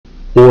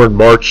Born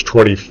March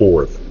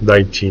 24th,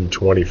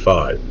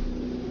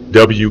 1925,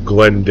 W.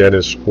 Glenn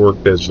Dennis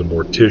worked as the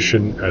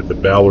mortician at the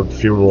Ballard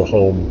Funeral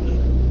Home,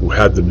 who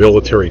had the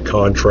military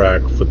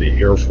contract for the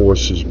Air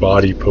Force's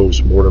body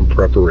post-mortem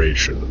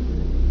preparation.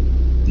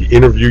 The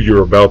interview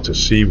you're about to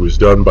see was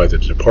done by the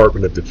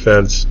Department of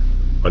Defense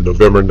on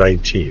November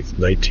 19th,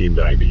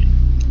 1990.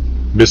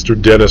 Mr.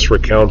 Dennis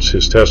recounts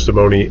his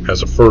testimony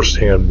as a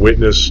first-hand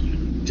witness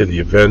to the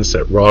events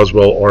at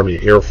Roswell Army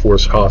Air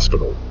Force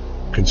Hospital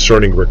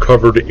concerning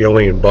recovered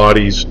alien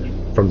bodies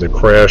from the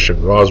crash in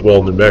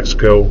Roswell, New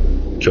Mexico,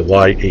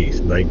 July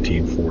 8,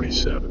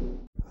 1947.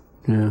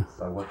 Yeah.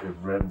 By what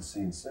they've read and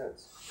seen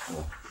since.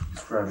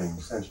 Describing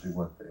essentially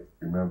what they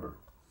remember.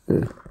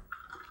 Yeah.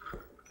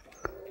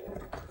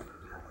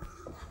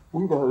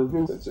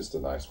 It's just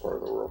a nice part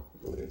of the world.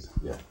 It is.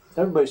 Yeah.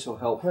 Everybody's so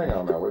helpful. Hang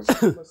on now. Let's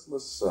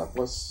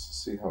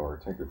see how our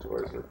Tinker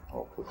Toys are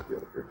all put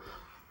together here.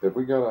 Have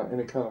we got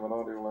any kind of an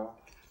audio line?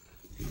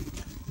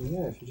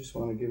 Yeah, if you just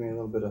want to give me a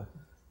little bit of...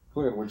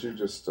 Glenn, would you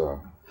just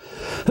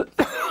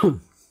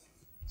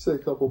say a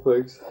couple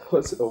things?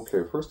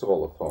 Okay, first of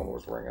all, the phone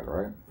was ringing,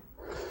 right?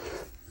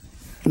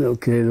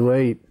 Okay, the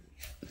way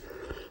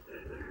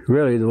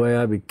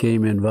I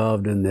became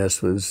involved in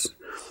this was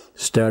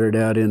started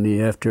out in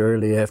the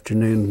early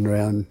afternoon,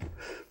 around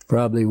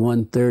probably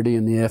 1:30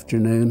 in the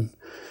afternoon,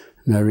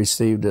 and I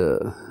received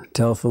a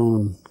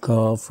telephone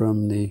call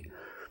from the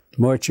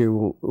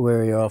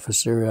mortuary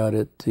officer out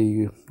at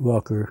the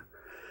Walker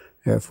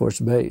Air Force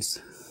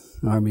Base,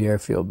 Army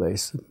Airfield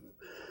Base,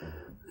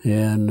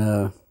 and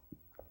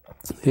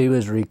he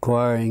was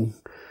inquiring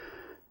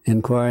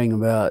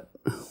about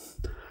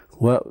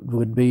what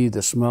would be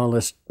the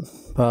smallest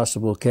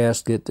possible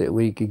casket that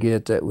we could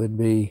get that would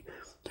be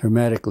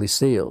hermetically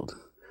sealed.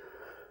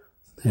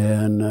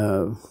 And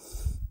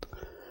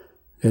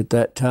at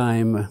that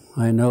time,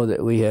 I know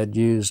that we had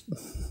used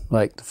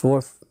like the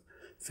 4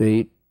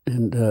 feet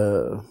and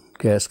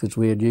caskets.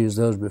 We had used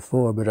those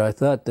before, but I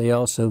thought they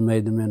also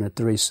made them in a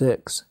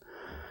 3/6.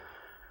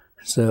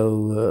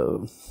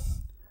 So,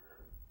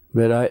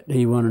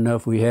 he wanted to know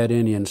if we had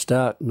any in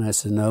stock, and I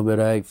said no, but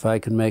if I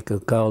can make a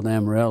call to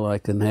Amarillo, I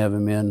can have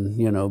him in,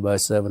 by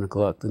 7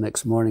 o'clock the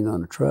next morning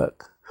on a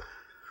truck.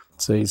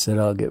 So he said,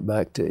 I'll get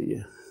back to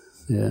you.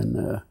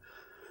 And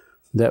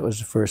that was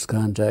the first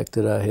contact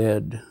that I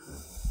had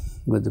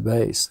with the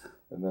base.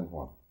 And then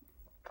what?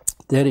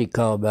 Then he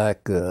called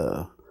back,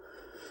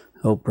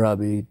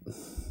 probably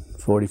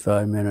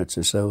 45 minutes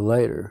or so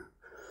later.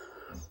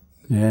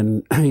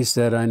 And he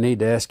said, I need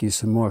to ask you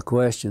some more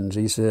questions.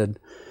 He said,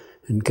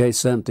 in case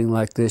something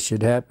like this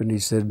should happen, he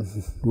said,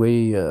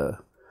 we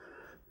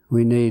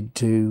need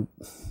to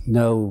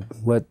know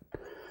what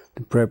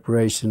the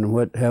preparation,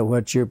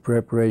 what your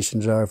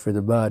preparations are for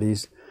the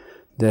bodies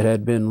that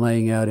had been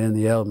laying out in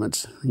the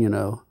elements,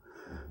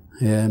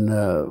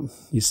 And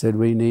he said,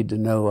 we need to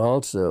know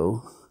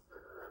also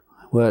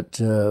what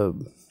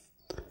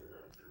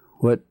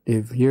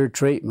if your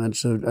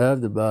treatments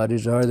of the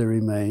bodies are the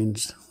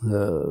remains,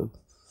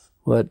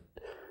 what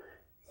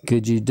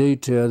could you do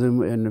to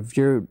them, and if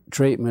your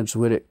treatments,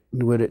 would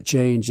it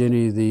change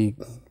any of the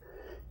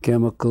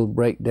chemical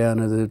breakdown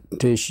of the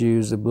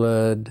tissues, the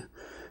blood?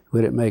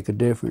 Would it make a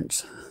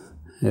difference?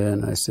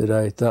 And I said,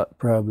 I thought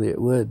probably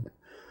it would.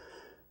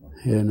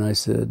 And I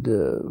said,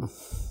 of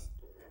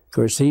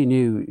course, he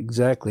knew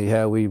exactly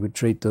how we would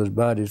treat those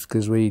bodies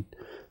because we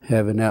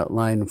have an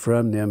outline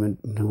from them and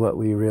what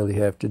we really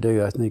have to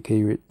do. I think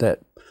he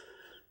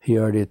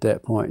already at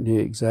that point knew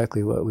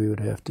exactly what we would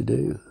have to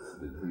do.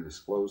 Did he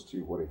disclose to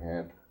you what he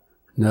had?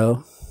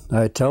 No,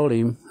 I told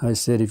him. I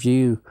said, if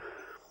you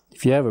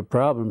have a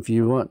problem, if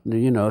you want,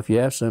 if you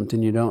have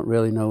something you don't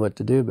really know what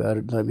to do about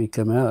it, let me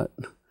come out,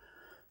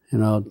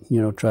 and I'll,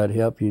 try to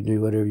help you do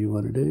whatever you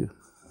want to do.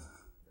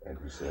 And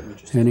you said,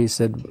 and he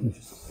said,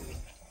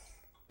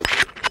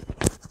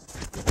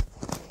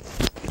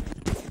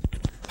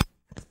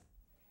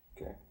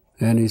 okay.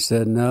 And he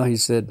said, no. He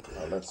said,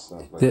 let's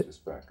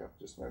just back up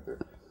just a minute there.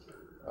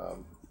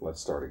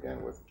 Let's start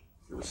again with.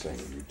 You were saying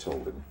you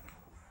told him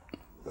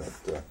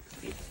that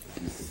you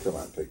can come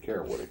out and take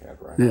care of what he had,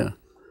 right? Yeah.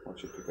 Why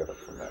don't you pick that up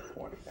from that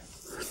point again?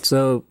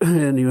 So,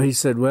 anyway, he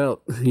said,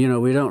 well, we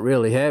don't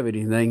really have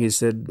anything. He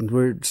said,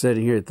 we're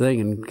sitting here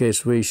thinking in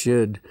case we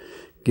should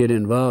get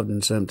involved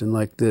in something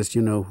like this,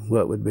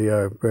 what would be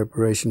our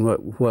preparation?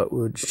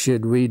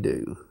 Should we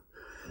do?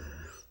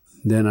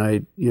 Then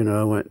I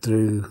went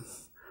through,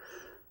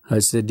 I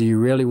said, do you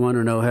really want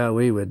to know how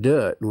we would do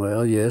it?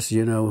 Well, yes,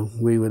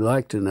 we would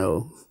like to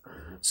know.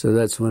 So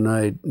that's when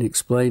I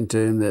explained to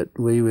him that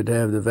we would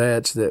have the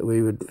vats that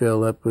we would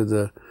fill up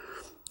with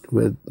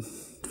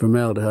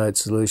formaldehyde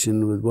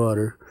solution with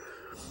water,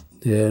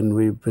 and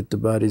we put the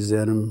bodies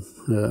in them,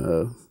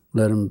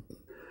 let them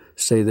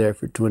stay there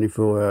for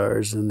 24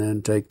 hours, and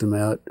then take them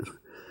out.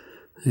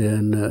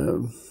 And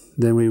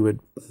then we would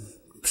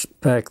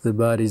pack the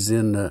bodies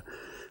in,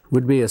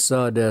 would be a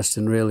sawdust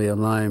and really a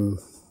lime,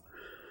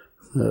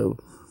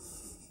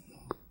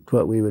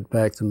 what we would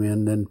pack them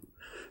in, then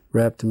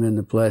wrapped them in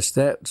the plastic.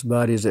 That's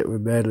bodies that were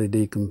badly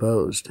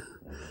decomposed.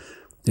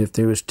 If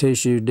there was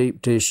tissue,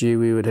 deep tissue,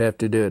 we would have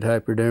to do it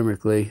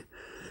hypodermically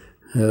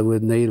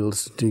with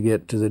needles to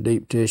get to the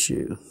deep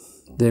tissue.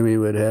 Then we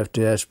would have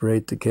to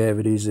aspirate the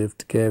cavities if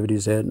the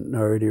cavities hadn't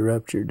already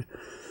ruptured,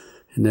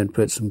 and then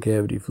put some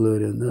cavity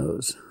fluid in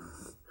those.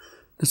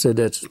 I said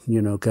that's,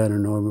 kind of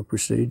normal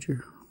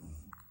procedure.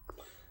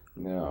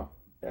 Now,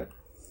 at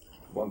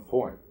one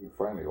point, you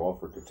finally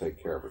offered to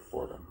take care of it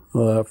for them.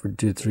 Well, I offered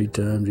 2-3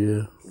 times,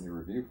 yeah. Can you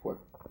review what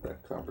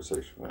that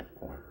conversation at that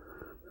point?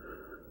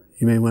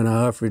 You mean when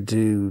I offered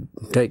to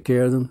take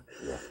care of them?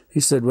 Yeah. He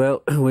said,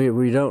 well,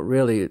 we don't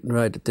really,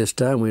 right at this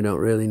time, we don't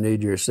really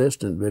need your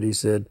assistant. But he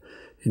said,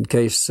 in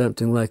case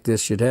something like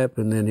this should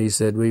happen, then he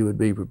said we would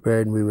be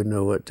prepared and we would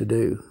know what to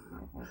do.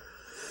 Mm-hmm.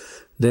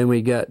 Then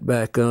we got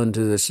back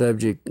onto the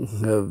subject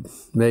of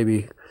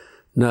maybe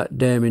not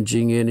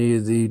damaging any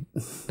of the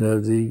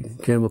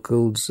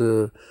chemicals,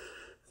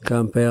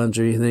 compounds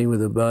or anything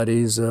with the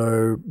bodies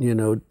or,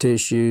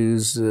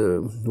 tissues,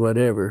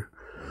 whatever.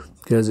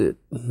 Because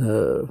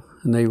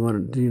and they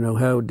wanted,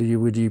 how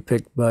would you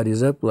pick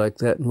bodies up like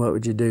that, and what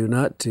would you do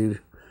not to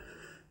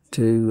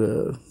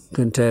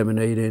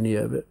contaminate any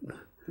of it?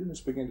 Didn't this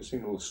begin to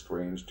seem a little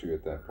strange to you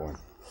at that point?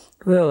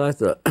 Well, I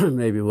thought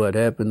maybe what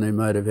happened, they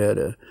might have had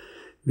a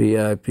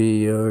VIP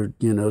or,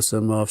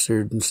 some officer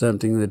and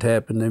something that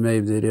happened.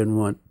 Maybe they didn't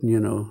want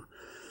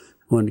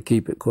to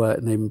keep it quiet,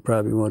 and they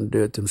probably wanted to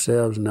do it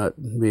themselves,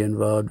 not be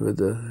involved with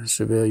the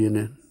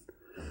civilian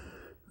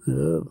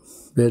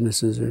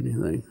businesses or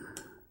anything.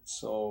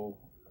 So,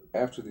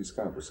 after these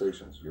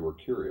conversations, you were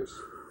curious,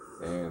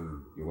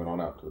 and you went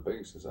on out to the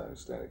base, as I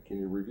understand it. Can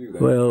you review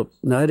that? Well,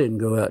 I didn't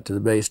go out to the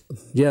base.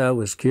 Yeah, I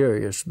was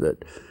curious,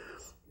 but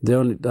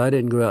I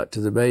didn't go out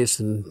to the base,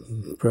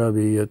 and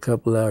probably a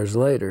couple hours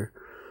later,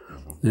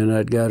 then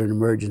I'd got an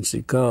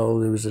emergency call.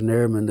 There was an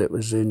airman that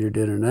was injured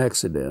in an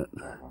accident,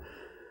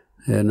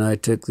 and I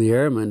took the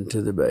airman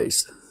to the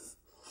base.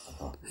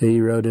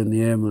 He rode in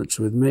the ambulance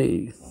with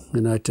me,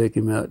 and I took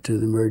him out to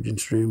the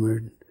emergency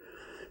room.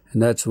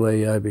 And that's the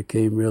way I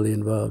became really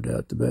involved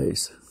out the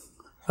base.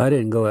 I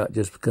didn't go out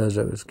just because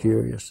I was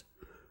curious.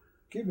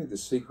 Give me the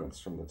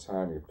sequence from the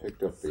time you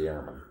picked up the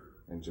airman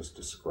and just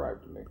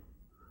describe to me.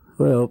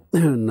 Well,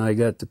 when I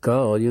got the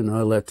call,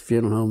 I left the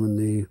funeral home and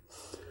the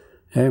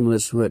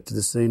ambulance went to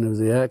the scene of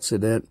the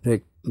accident,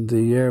 picked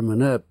the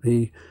airman up.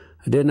 I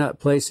did not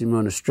place him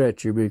on a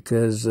stretcher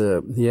because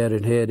he had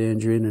a head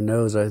injury in the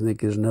nose. I think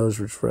his nose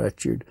was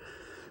fractured.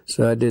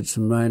 So I did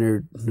some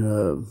minor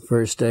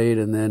first aid,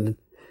 and then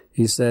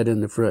he sat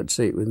in the front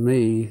seat with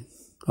me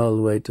all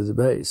the way to the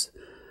base.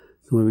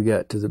 When we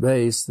got to the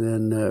base,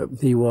 then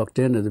he walked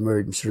into the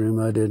emergency room.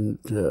 I didn't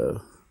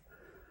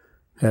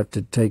have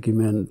to take him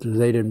in.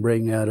 They didn't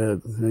bring out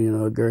a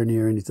gurney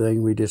or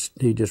anything.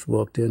 He just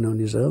walked in on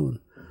his own.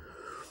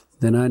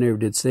 Then I never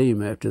did see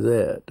him after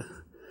that.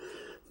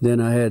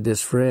 Then I had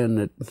this friend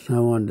that I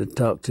wanted to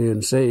talk to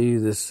and see.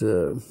 This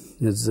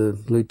is a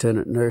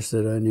lieutenant nurse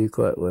that I knew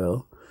quite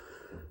well,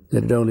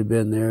 that had only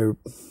been there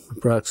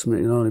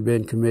approximately, only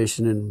been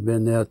commissioned and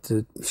been out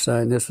to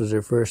sign. This was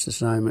her first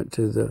assignment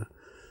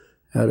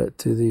out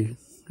to the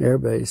air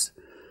base.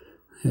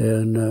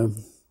 And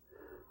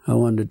I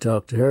wanted to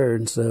talk to her,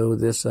 and so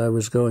I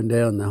was going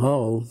down the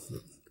hall,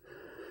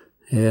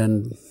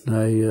 and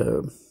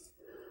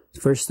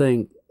first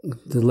thing,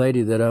 the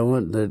lady that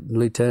the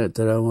lieutenant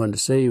that I wanted to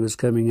see was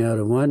coming out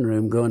of one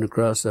room, going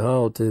across the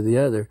hall to the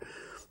other,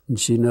 and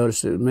she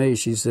noticed it with me.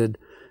 She said,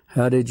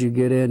 "How did you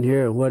get in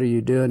here, and what are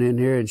you doing in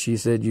here?" And she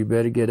said, "You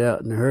better get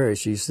out in a hurry."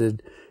 She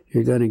said,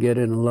 "You're going to get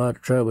in a lot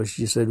of trouble."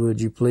 She said, "Would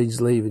you please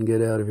leave and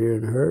get out of here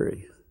in a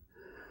hurry?"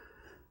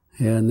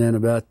 And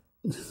then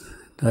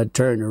I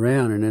turned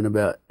around,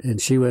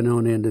 and she went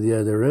on into the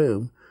other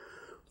room.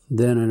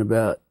 Then in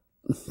about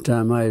the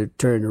time I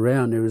turned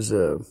around, there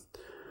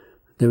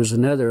was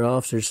another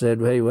officer said,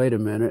 "Hey, wait a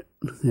minute."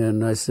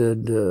 And I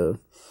said,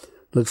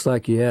 "Looks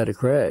like you had a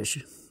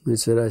crash." He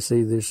said, "I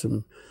see there's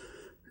some,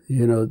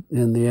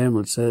 in the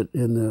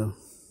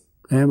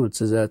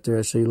ambulances out there,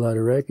 I see a lot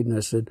of wrecking." I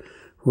said,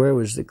 "Where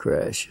was the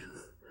crash?"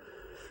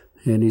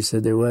 And he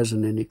said, "There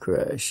wasn't any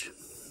crash."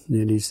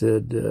 And he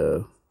said,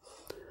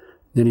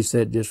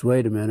 "Just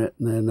wait a minute."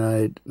 And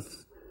then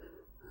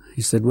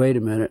he said, "Wait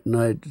a minute." And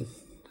I,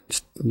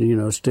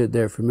 stood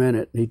there for a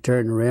minute. And he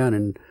turned around,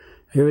 and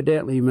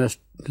evidently he must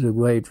have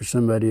waited for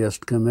somebody else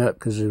to come out,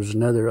 because there was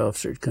another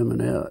officer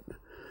coming out.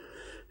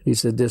 He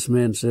said, "This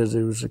man says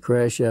there was a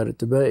crash out at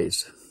the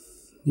base."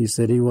 He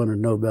said he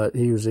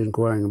was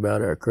inquiring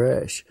about our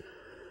crash.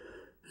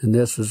 And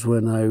this was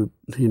when I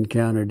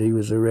encountered, he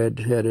was a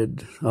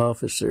red-headed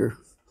officer,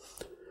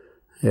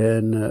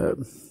 and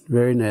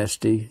very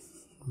nasty,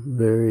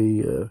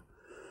 very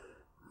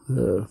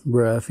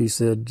rough. He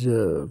said,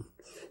 "You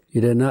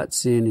did not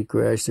see any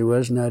crash. There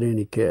was not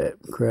any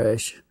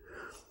crash."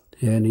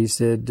 And he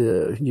said,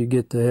 "You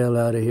get the hell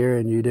out of here,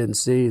 and you didn't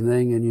see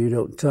anything, and you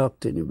don't talk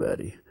to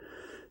anybody."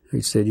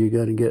 He said, "You're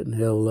going to get in a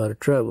hell of a lot of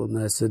trouble." And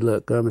I said,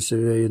 "Look, I'm a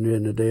civilian. There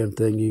isn't a damn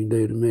thing you can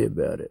do to me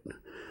about it."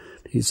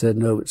 He said,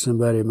 "No, but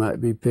somebody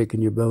might be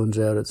picking your bones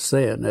out of the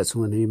sand." That's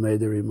when he made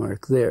the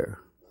remark there.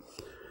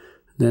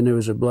 Then there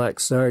was a black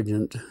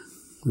sergeant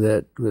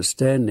that was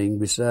standing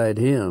beside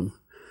him.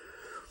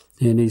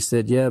 And he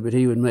said, yeah, but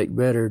he would make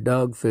better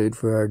dog food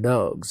for our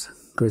dogs.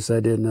 Of course, I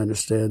didn't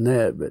understand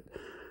that, but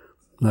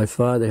my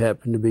father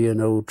happened to be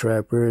an old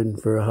trapper and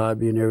for a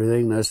hobby and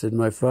everything. And I said,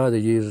 my father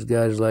uses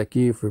guys like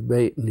you for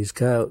bait in these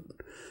coyote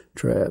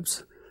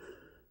traps.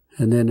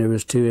 And then there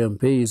was 2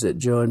 MPs that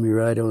joined me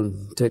right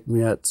on, took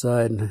me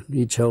outside, and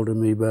each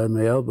holding me by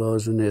my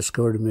elbows, and they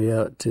escorted me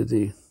out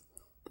to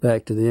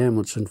back to the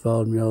ambulance and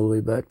followed me all the way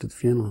back to the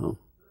funeral home.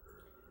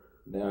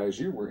 Now, as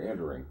you were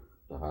entering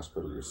the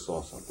hospital, you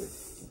saw something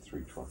in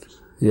 3 trucks.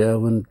 Yeah,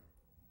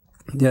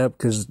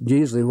 because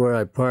usually where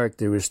I parked,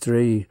 there was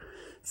 3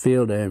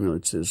 field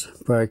ambulances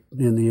parked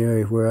in the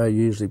area where I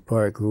usually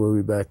park, where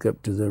we back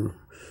up to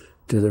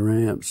the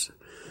ramps.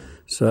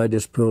 So I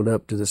just pulled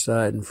up to the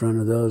side in front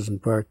of those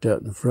and parked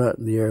out in the front,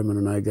 and the airman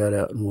and I got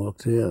out and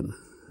walked in.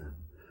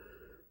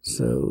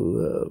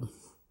 So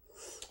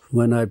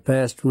when I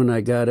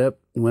got up,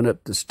 went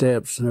up the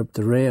steps and up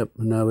the ramp,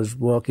 and I was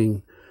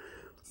walking,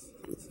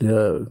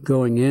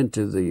 going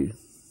into the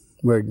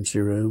emergency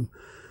room,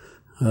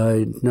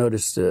 I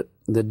noticed that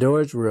the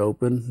doors were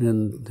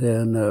open,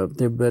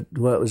 but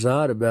what was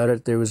odd about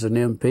it, there was an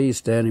MP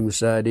standing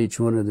beside each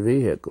one of the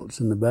vehicles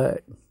in the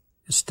back,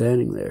 just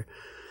standing there.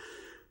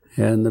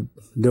 And the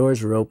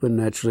doors were open.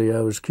 Naturally,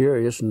 I was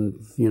curious, and,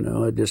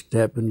 I just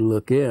happened to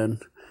look in.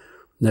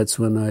 That's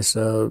when I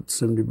saw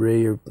some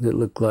debris that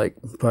looked like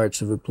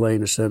parts of a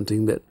plane or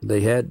something that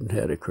they hadn't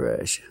had a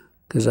crash.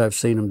 Because I've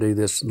seen them do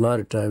this a lot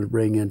of times,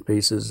 bring in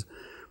pieces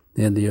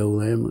and the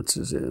old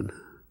ambulances in.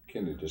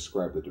 Can you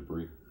describe the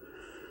debris?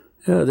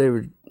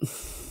 Yeah,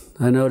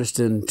 I noticed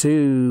in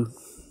 2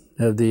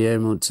 of the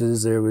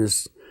ambulances there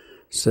was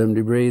some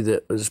debris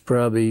that was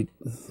probably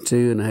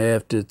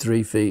 2.5 to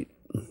 3 feet,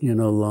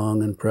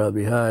 long and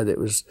probably high, that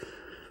was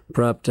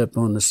propped up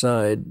on the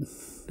side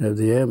of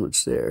the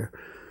ambulance there.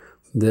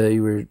 They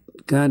were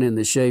kind of in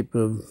the shape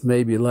of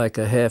maybe like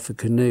a half a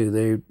canoe.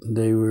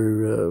 They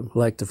were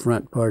like the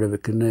front part of a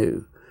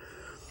canoe.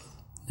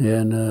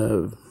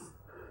 And,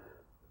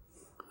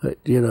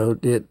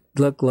 it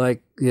looked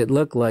like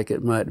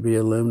it might be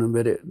aluminum,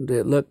 but it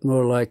looked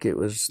more like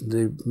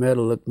the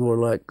metal looked more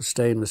like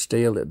stainless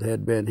steel that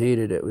had been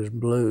heated. It was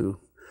blue,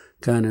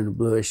 kind of a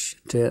bluish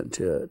tint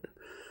to it.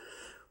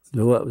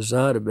 But what was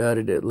odd about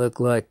it, it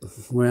looked like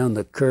around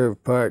the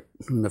curved part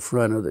in the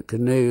front of the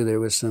canoe,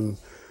 there was some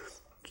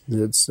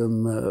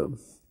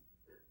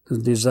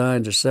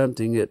designs or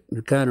something. It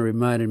kind of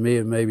reminded me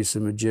of maybe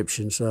some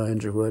Egyptian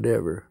signs or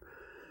whatever.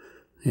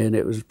 And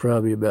it was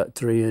probably about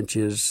 3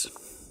 inches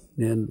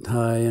in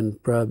high,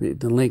 and probably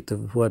the length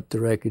of what the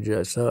wreckage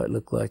I saw, it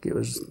looked like it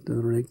was the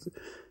length.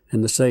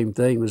 And the same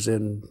thing was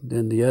in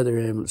the other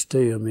ambulance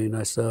too. I mean,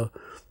 I saw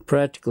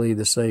practically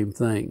the same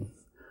thing.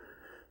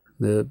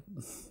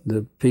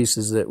 The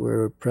pieces that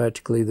were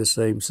practically the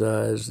same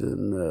size,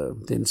 and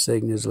the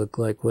insignias looked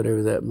like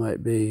whatever that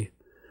might be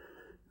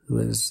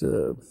was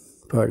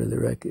part of the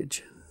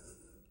wreckage.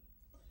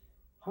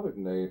 How did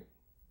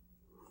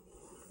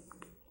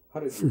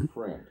your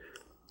friend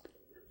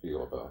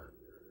feel about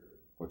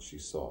what she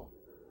saw?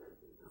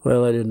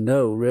 Well, I didn't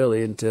know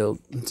really until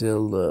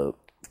the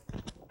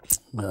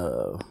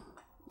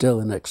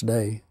next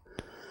day.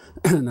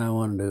 And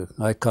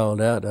I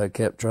called out. I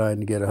kept trying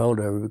to get a hold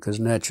of her because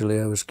naturally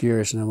I was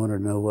curious and I wanted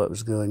to know what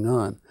was going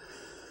on.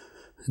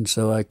 And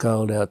so I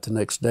called out the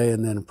next day,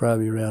 and then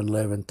probably around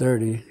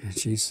 11:30,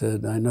 she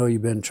said, I know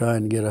you've been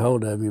trying to get a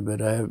hold of me,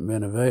 but I haven't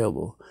been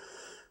available.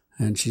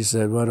 And she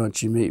said, why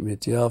don't you meet me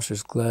at the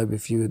officers club?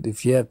 If you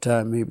have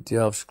time, meet at the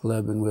officers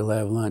club and we'll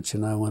have lunch,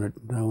 and I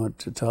want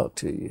to talk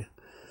to you.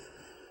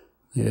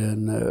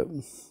 And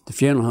the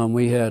funeral home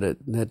we had at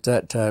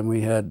that time,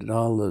 we had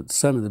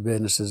some of the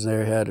businesses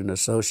there had an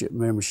associate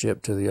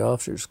membership to the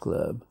officers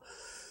club,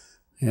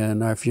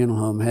 and our funeral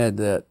home had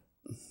that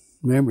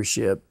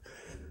membership,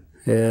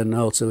 and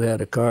also had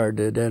a card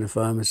to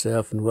identify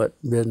myself and what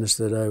business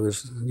that I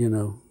was,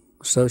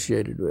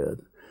 associated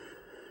with.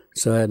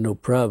 So I had no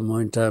problem.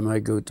 One time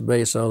I'd go to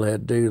base, all I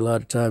had to do, a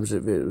lot of times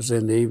if it was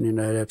in the evening,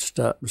 I'd have to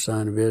stop and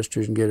sign a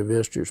visitor's and get a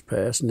visitor's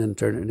pass and then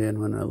turn it in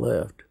when I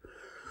left.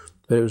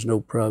 But it was no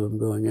problem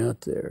going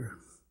out there.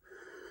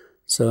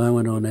 So I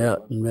went on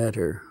out and met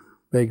her.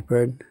 Beg your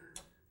pardon?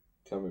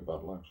 Tell me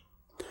about lunch.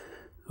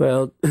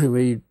 Well,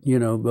 we,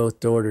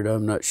 both ordered.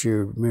 I'm not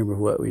sure, remember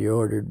what we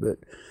ordered, but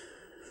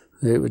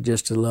it was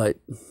just a light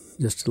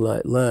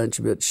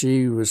lunch. But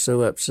she was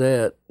so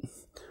upset.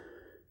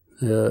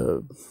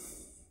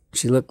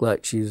 She looked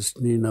like she's,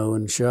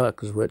 in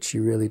shock is what she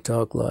really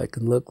talked like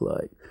and looked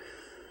like.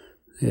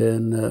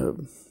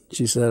 And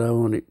she said,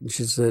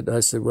 I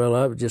said, well,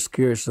 I was just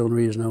curious. The only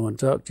reason I want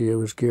to talk to you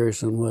was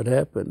curious on what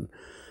happened.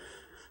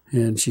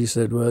 And she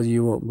said, well,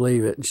 you won't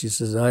believe it. And she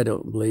says, I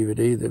don't believe it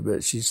either.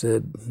 But she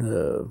said,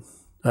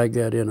 I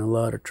got in a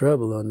lot of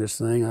trouble on this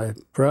thing.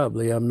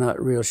 I'm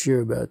not real sure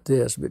about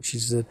this. But she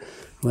said,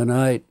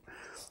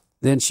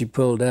 then she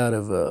pulled out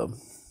of a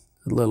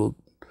little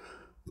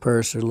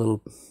purse or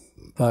little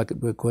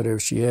pocketbook, whatever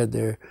she had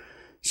there,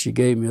 she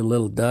gave me a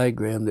little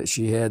diagram that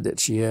she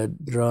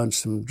had drawn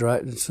some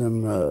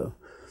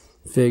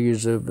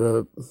figures of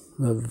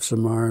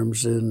some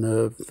arms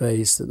and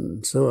face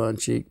and so on.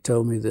 She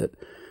told me that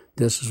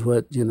this is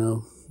what,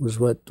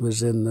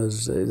 was in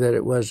those, that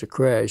it was a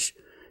crash.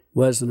 It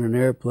wasn't an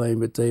airplane,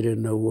 but they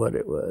didn't know what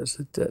it was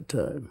at that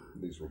time.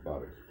 These were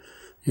bodies.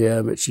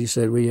 Yeah, but she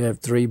said we have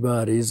 3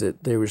 bodies.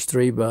 That there was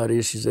 3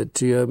 bodies. She said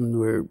 2 of them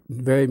were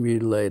very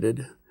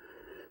mutilated.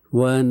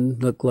 One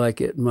looked like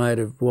it might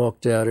have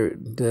walked out, or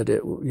that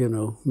it,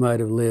 might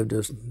have lived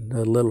a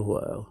little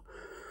while.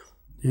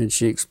 And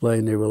she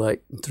explained they were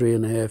like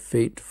 3.5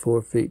 feet to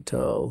 4 feet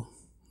tall.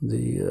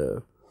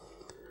 The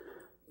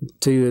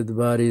 2 of the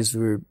bodies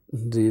were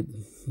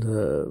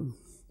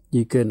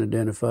you couldn't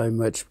identify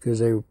much because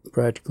they were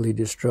practically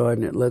destroyed,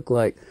 and it looked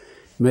like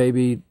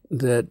maybe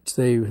that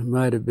they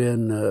might have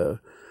been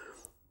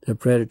a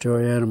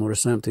predatory animal or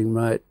something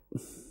might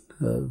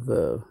have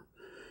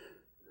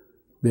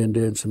been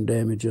doing some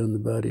damage on the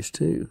bodies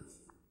too.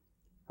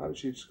 How did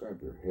she describe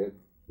their head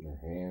and their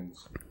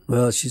hands?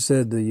 Well, she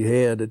said the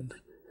head, and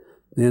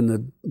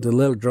then the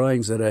little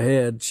drawings that I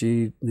had,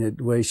 the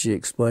way she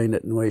explained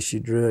it and the way she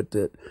drew it,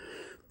 that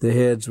the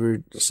heads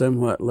were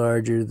somewhat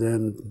larger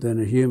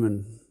than a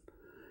human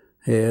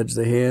heads.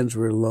 The hands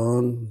were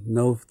long,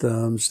 no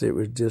thumbs. It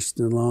was just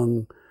the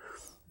long,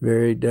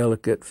 very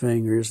delicate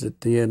fingers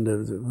at the end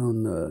of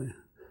on the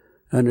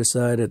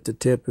underside at the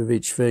tip of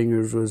each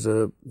finger was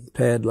a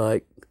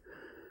pad-like,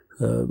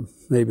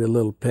 maybe a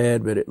little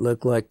pad, but it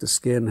looked like the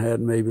skin had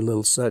maybe a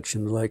little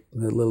suction, like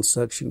the little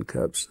suction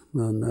cups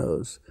on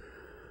those.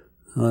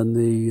 On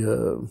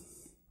the,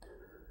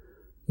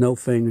 no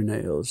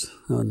fingernails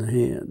on the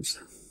hands.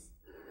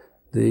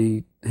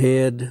 The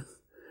head,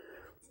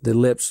 the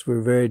lips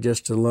were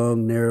just a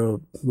long,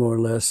 narrow, more or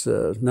less,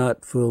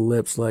 not full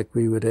lips like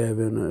we would have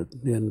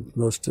in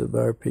most of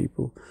our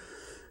people,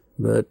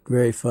 but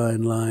very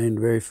fine lined,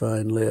 very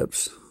fine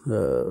lips.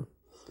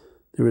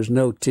 There was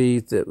no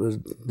teeth. It was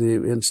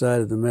the inside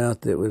of the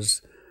mouth. It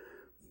was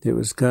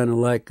kind of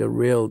like a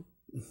real,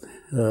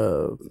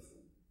 a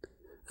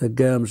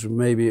gums, or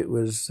maybe it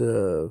was,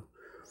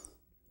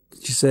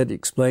 she said to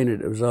explain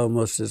it, it was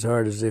almost as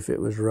hard as if it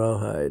was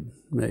rawhide,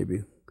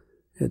 maybe,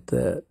 at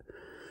that.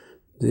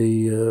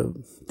 The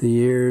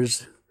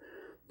ears,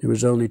 there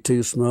was only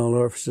 2 small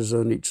orifices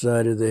on each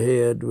side of the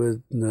head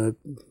with,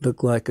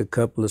 looked like a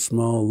couple of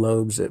small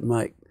lobes that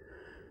might,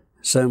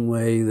 some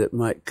way that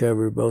might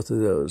cover both of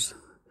those.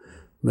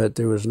 But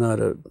there was not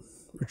a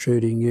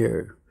protruding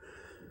ear.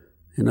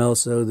 And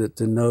also that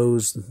the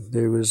nose,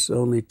 there was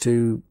only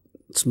 2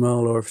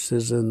 small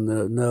orifices in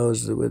the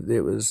nose.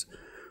 There was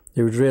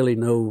really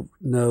no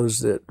nose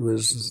that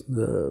was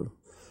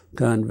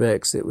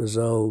convex. It was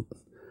all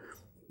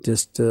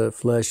just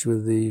flush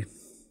with the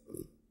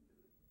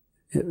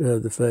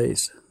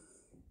face.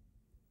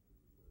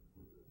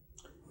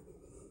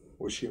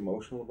 Was she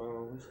emotional about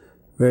all this?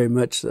 Very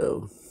much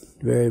so.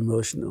 Very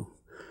emotional.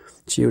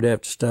 She would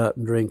have to stop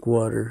and drink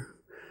water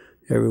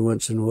every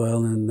once in a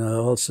while, and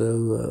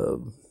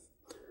also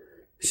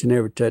she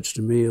never touched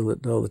a meal.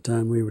 All the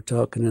time we were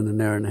talking in an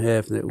hour and a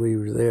half that we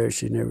were there,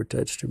 she never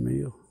touched her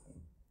meal.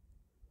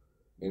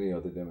 Any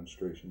other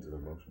demonstrations of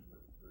emotion?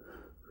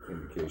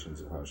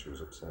 Indications of how she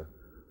was upset?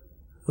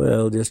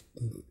 Well, just,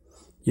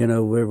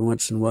 every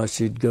once in a while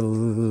she'd go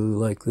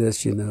like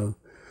this, and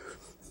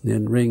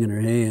wringing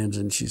her hands,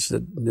 and she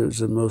said it was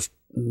the most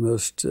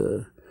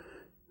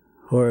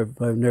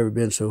I've never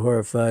been so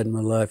horrified in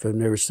my life. I've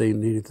never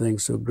seen anything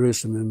so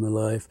gruesome in my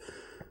life.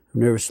 I've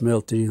never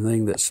smelt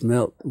anything that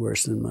smelt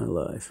worse in my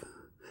life.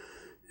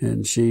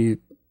 And she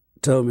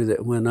told me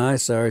that when I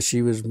saw her,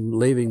 she was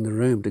leaving the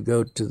room to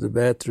go to the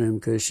bathroom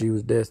because she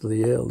was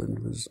deathly ill and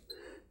was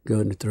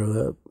going to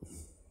throw up.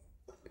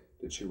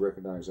 Did she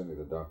recognize any of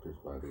the doctors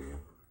by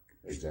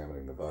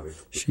examining the body?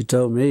 She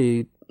told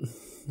me,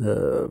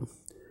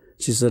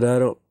 she said,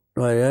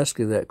 I asked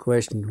her that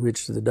question,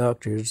 which of the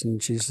doctors,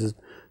 and she said,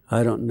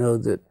 I don't know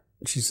that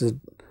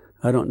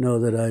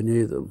I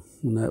knew them,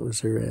 and that was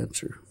her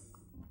answer.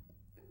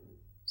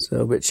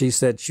 So, but she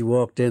said she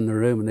walked in the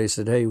room and they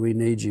said, hey, we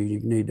need you, you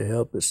need to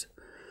help us.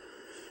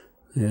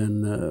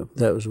 And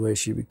that was the way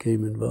she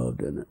became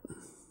involved in it.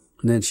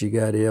 And then she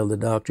got ill. The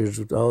doctors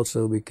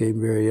also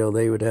became very ill.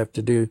 They would have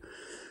to do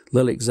a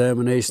little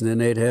examination, then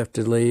they'd have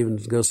to leave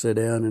and go sit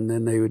down, and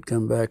then they would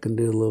come back and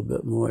do a little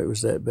bit more. It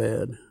was that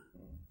bad.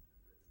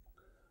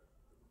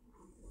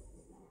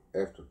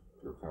 After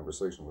your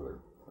conversation with her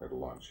at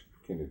lunch,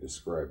 can you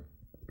describe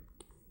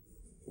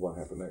what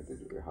happened there?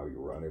 How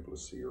you were unable to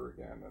see her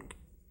again,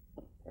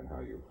 and how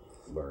you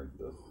learned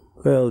the...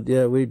 Well,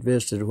 yeah, we'd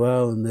visited a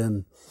while, and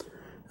then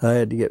I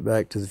had to get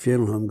back to the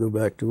funeral home, go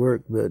back to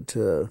work, but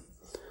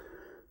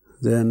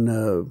then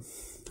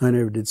I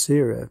never did see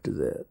her after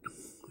that.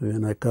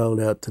 And I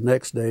called out the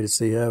next day to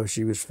see how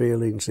she was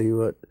feeling,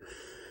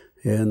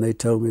 and they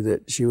told me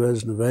that she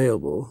wasn't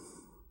available.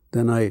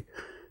 Then I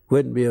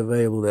wouldn't be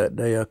available that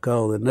day. I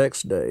called the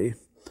next day,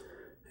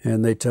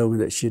 and they told me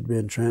that she'd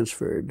been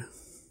transferred.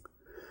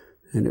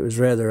 And it was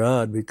rather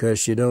odd because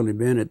she'd only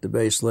been at the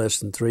base less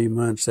than 3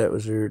 months. That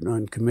was her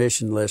on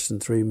commission less than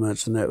 3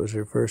 months, and that was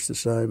her first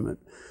assignment.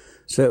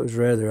 So it was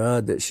rather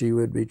odd that she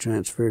would be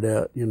transferred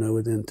out,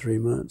 within 3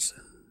 months.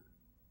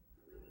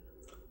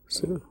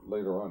 So and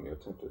later on, you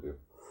attempted it.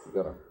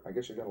 I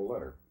guess you got a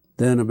letter.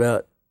 Then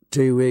about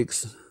 2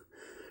 weeks,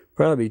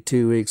 probably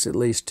 2 weeks, at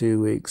least 2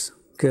 weeks.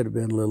 Could have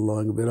been a little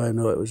longer, but I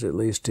know it was at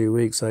least 2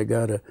 weeks. I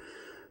got a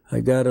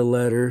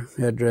letter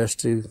addressed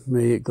to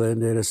me at Glen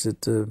Dennis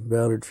at the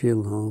Ballard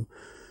Funeral Home.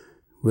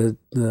 With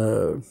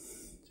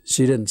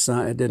she didn't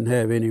sign. It didn't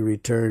have any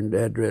returned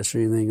address or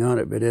anything on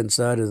it, but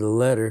inside of the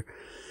letter,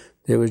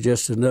 there was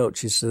just a note.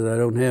 She said, "I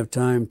don't have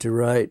time to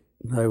write.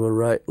 I will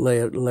write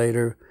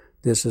later.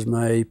 This is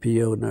my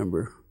APO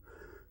number,"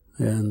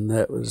 and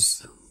that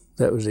was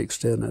the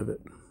extent of it.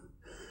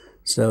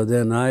 So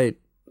then I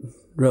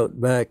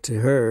wrote back to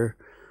her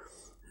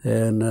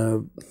and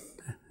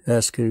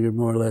asked her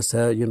more or less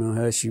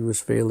how she was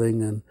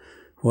feeling and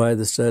why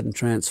the sudden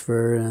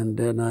transfer, and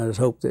I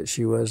hoped that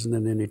she wasn't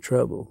in any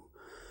trouble.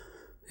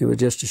 It was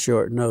just a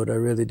short note. I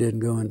really didn't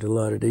go into a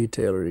lot of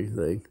detail or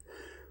anything.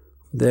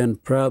 Then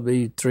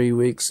probably 3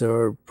 weeks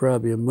or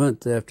probably a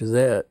month after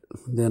that,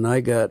 then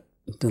I got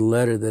the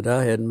letter that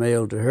I had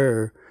mailed to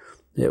her.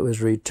 It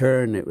was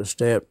returned. It was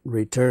stamped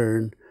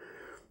return,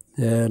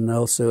 and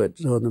also it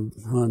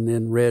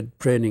in red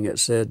printing it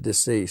said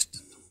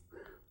deceased.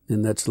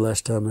 And that's the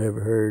last time I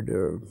ever heard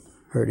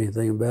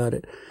anything about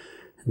it.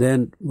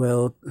 Then,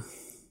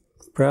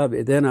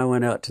 then I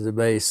went out to the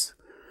base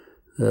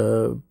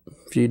a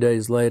few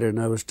days later, and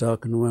I was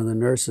talking to one of the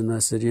nurses, and I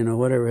said,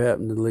 whatever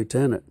happened to the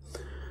lieutenant?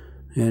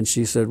 And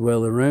she said,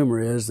 well, the rumor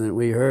is that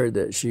we heard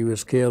that she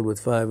was killed with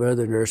 5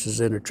 other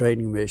nurses in a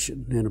training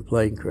mission in a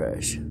plane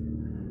crash.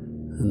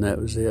 And that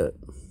was it.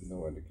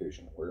 No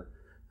indication of where?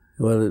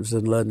 Well, it was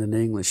in London,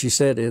 England. She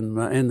said in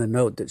the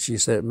note that she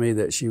sent me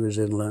that she was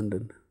in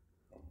London,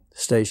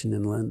 stationed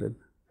in London.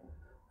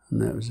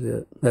 And that was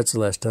it. That's the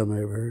last time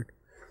I ever heard.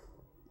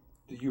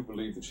 Do you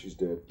believe that she's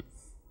dead?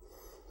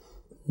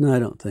 No, I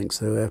don't think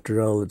so. After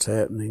all that's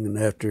happening and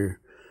after,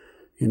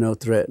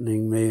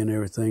 threatening me and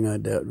everything, I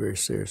doubt very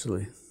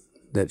seriously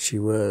that she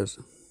was.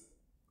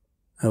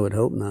 I would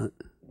hope not.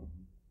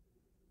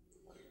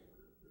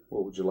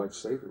 What would you like to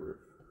say to her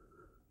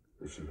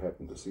if she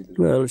happened to see this?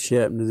 Well, if she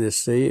happened to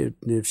see it,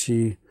 if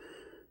she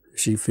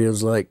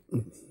feels like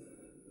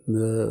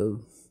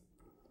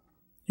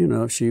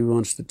if she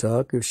wants to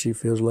talk, if she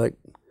feels like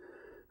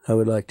I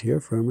would like to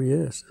hear from her,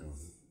 yes.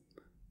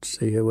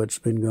 See what's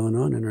been going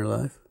on in her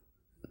life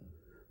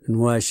and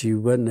why she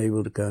wasn't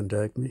able to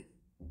contact me.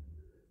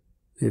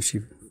 If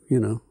she,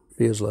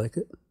 feels like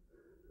it.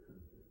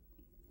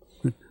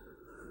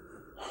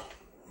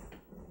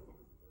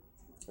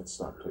 Let's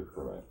stop tape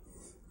for a minute.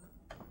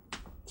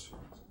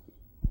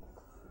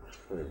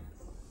 Okay.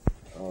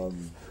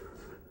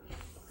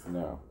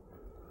 Now,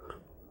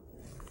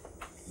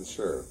 the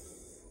sheriff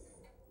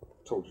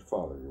told your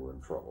father you were in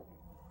trouble.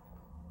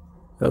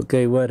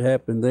 Okay, what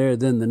happened there?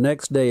 Then the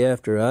next day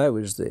after I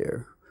was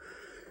there,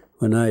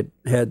 when I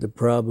had the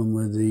problem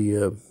with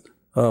the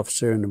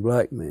officer and the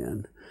black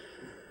man,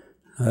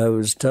 I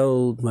was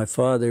told my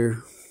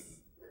father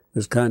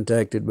was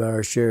contacted by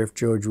our sheriff,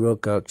 George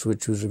Wilcox,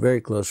 which was a very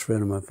close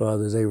friend of my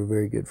father's. They were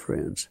very good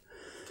friends.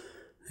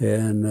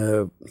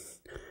 And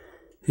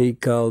he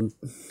called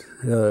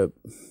to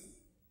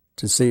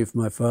see if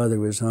my father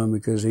was home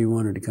because he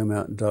wanted to come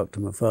out and talk to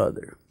my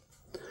father.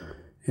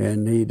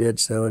 And he did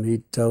so, and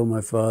he told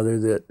my father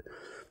that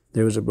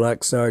there was a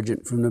black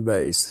sergeant from the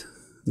base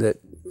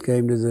that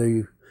came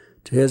to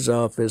his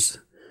office,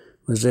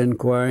 was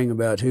inquiring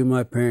about who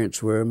my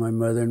parents were, my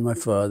mother and my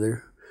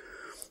father,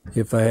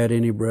 if I had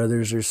any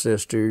brothers or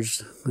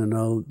sisters, and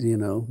all,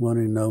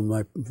 wanting to know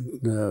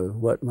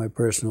what my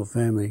personal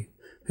family,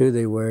 who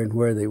they were and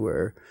where they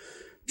were.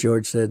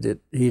 George said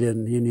that he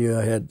knew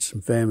I had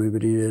some family,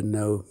 but he didn't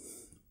know,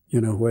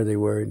 where they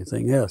were or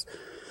anything else.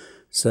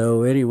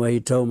 So anyway, he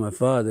told my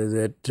father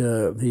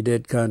that he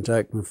did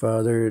contact my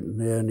father,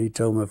 and he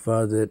told my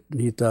father that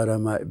he thought I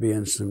might be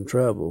in some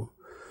trouble.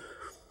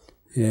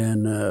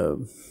 And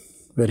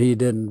but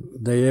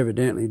they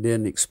evidently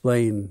didn't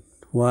explain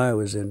why I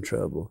was in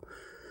trouble.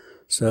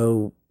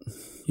 So,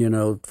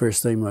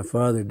 first thing my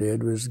father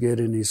did was get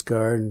in his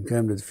car and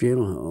come to the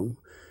funeral home.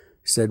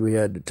 He said we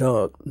had to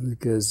talk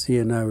because he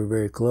and I were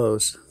very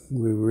close.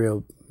 We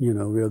were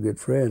real good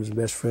friends. The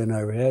best friend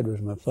I ever had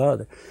was my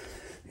father.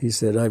 He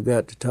said, I've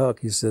got to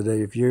talk. He said,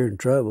 if you're in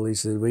trouble, he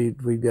said,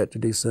 we've got to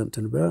do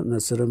something about it. And I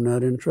said, I'm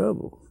not in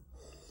trouble.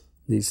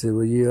 He said,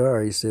 well, you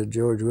are. He said,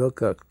 George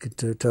Wilcox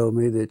told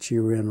me that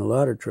you were in a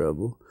lot of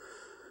trouble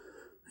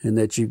and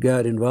that you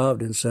got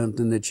involved in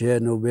something that you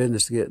had no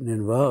business getting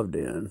involved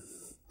in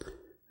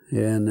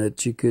and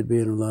that you could be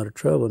in a lot of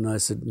trouble. And I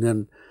said,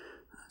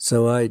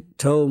 so I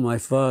told my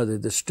father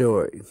the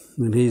story,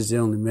 and he's the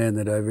only man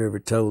that I've ever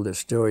told this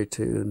story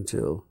to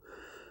until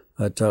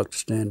I talked to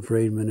Stan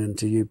Friedman and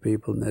to you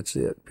people, and that's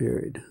it,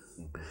 period.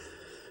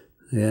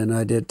 And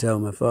I did tell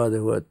my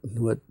father what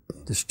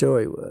the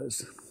story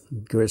was.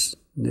 Of course,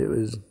 it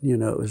was, you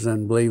know, it was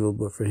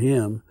unbelievable for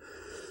him.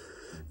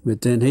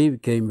 But then he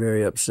became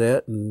very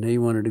upset, and he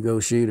wanted to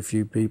go shoot a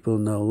few people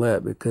and all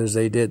that, because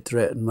they did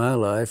threaten my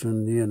life,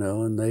 and, you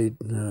know, and they,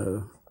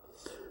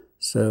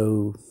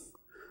 so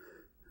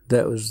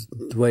that was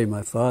the way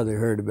my father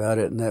heard about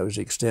it, and that was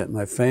the extent of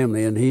my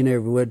family. And he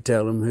never would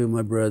tell him who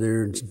my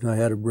brother, and I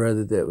had a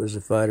brother that was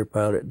a fighter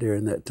pilot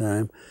during that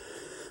time,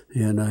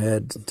 and I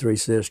had 3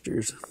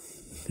 sisters,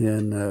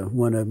 and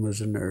one of them was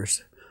a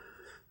nurse.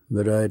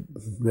 But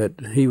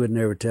he would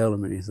never tell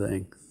him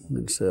anything.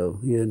 And so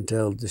he didn't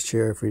tell the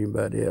sheriff or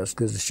anybody else,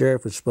 because the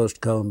sheriff was supposed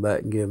to call him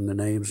back and give him the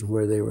names and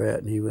where they were at,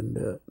 and he wouldn't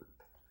do it.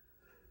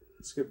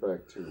 Let's get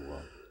back to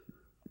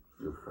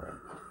your friend.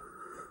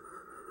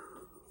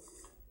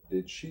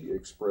 Did she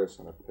express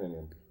an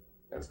opinion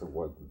as to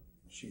what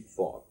she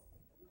thought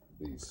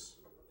these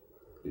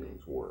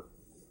beings were?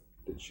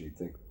 Did she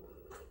think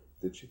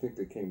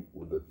they came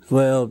with it?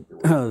 Well,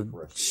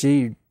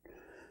 the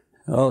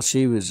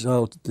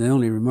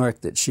only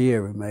remark that she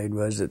ever made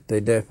was that they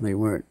definitely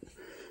weren't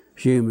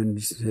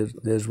humans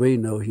as we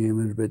know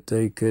humans, but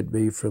they could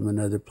be from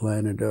another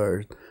planet.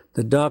 Or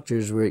the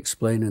doctors were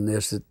explaining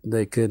this, that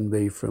they couldn't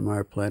be from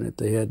our planet.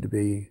 They had to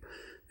be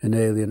an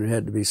alien, or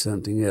had to be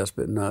something else,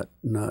 but not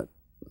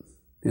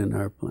in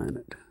our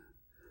planet.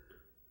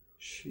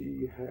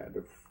 She had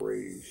a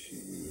phrase she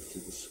used to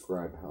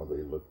describe how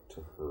they looked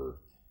to her.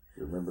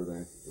 You remember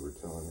that? You were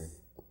telling me,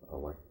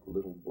 like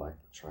little black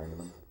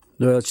Chinamen.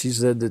 Well, she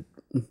said that.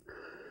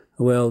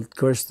 Well, of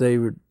course, they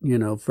were, you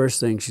know, first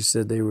thing she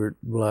said, they were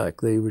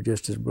black. They were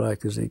just as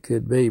black as they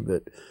could be,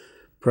 but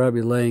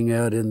probably laying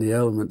out in the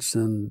elements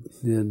in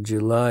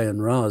July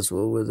in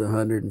Roswell with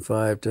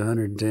 105 to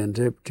 110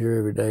 temperature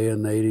every day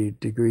and 80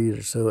 degrees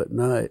or so at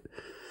night.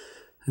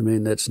 I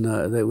mean,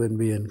 that wouldn't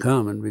be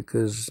uncommon,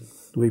 because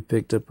we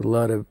picked up a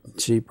lot of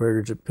sheep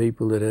herders of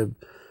people that have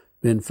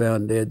been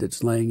found dead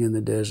that's laying in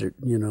the desert,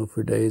 you know,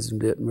 for days and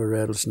bitten by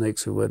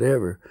rattlesnakes or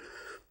whatever.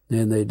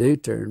 And they do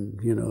turn,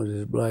 you know,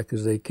 as black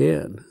as they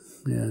can.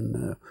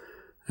 And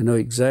I know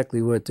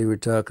exactly what they were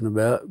talking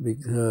about,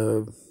 with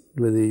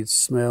the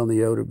smell and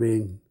the odor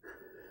being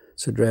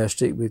so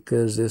drastic,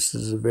 because this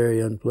is a very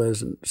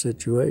unpleasant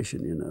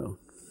situation, you know.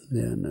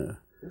 And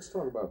let's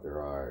talk about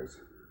their eyes.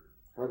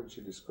 How did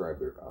she describe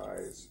their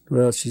eyes?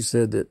 Well, she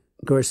said that,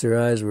 of course, their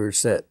eyes were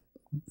set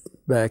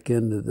back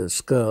into the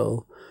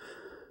skull.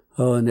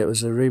 Oh, and it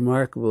was a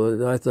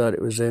remarkable, I thought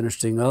it was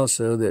interesting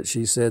also that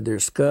she said their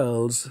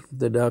skulls,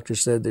 the doctor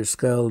said their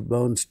skull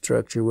bone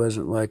structure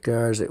wasn't like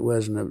ours. It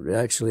wasn't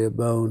actually a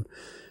bone.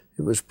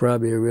 It was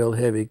probably a real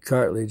heavy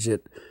cartilage.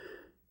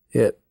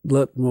 It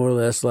looked more or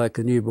less like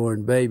a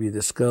newborn baby.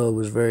 The skull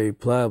was very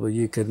pliable.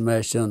 You could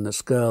mash on the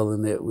skull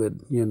and it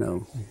would, you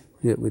know,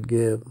 it would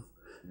give.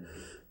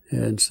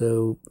 And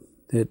so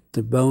the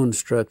bone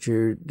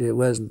structure,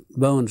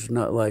 bones were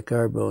not like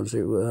our bones.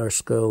 It was our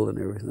skull and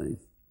everything.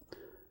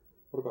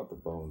 What about the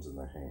bones in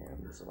the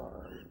hands and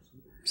arms?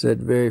 He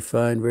said very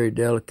fine, very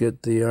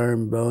delicate. The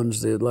arm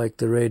bones, like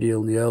the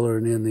radial and the ulnar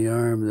and in the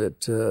arm,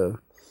 that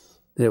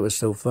was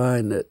so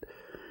fine that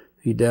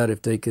he doubted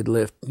if they could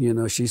lift. You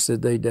know, she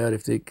said they doubt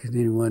if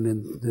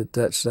anyone at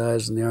that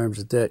size and the arms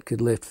at that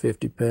could lift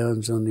 50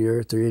 pounds on the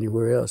earth or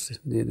anywhere else.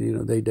 You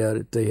know, they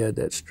doubted they had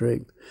that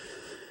strength.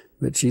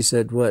 But she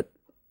said the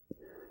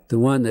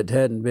one that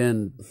hadn't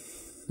been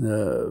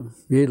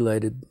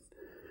mutilated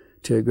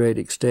to a great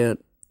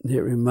extent, it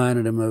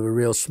reminded him of a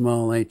real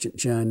small ancient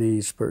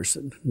Chinese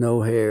person,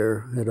 no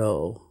hair at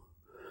all,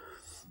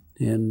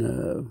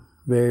 and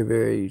very,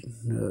 very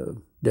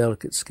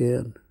delicate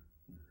skin.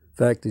 In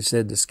fact, he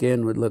said the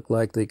skin would look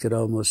like they could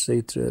almost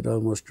see through it,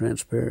 almost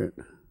transparent.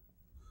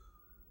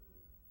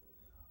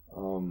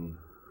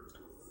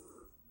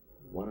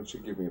 Why don't you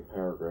give me a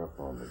paragraph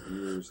on the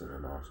ears and the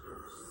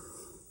nostrils?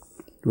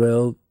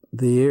 Well,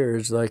 the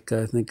ears, like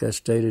I think I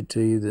stated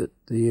to you, that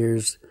the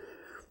ears,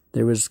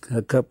 there was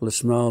a couple of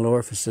small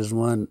orifices,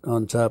 one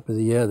on top of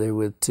the other,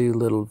 with 2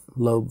 little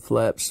lobe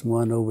flaps,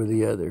 one over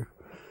the other.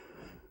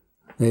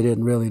 They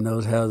didn't really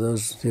know how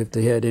those, if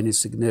they had any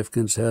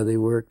significance, how they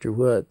worked or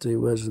what. They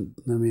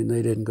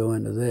didn't go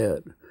into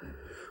that.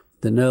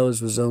 The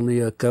nose was only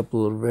a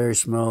couple of very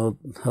small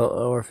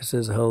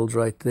orifices, holes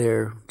right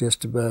there,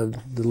 just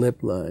above the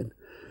lip line.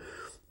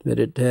 But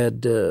it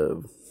had,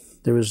 there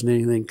wasn't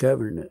anything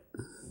covering it.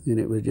 And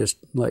it was just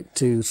like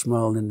 2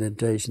 small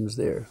indentations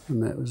there,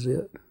 and that was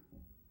it.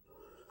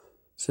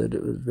 Said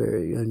it was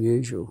very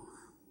unusual.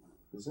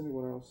 Does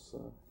anyone else,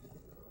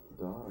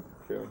 Don,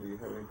 Phil, do you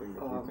have anything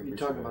that you think you're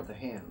talking about the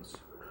hands.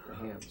 The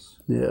hands.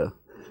 Yeah.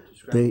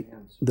 The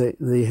hands.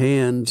 The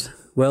hands,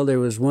 well, there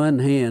was one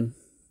hand.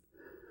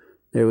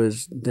 There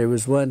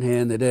was one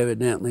hand that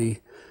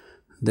evidently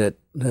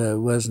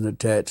wasn't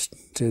attached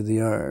to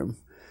the arm.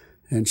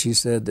 And she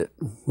said that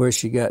where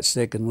she got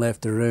sick and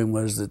left the room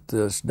was that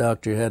this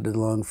doctor had the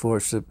long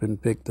forceps and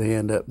picked the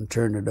hand up and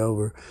turned it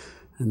over.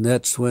 And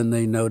that's when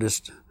they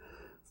noticed.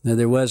 Now,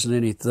 there wasn't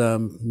any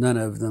thumb. None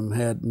of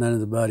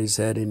the bodies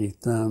had any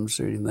thumbs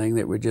or anything.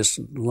 They were just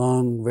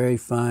long, very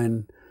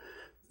fine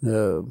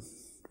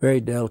very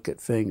delicate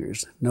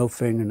fingers, no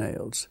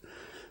fingernails.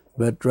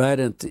 But right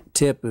at the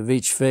tip of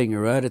each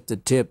finger,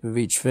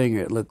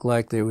 it looked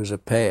like there was a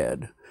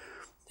pad.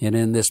 And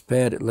in this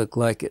pad, it looked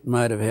like it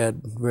might have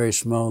had very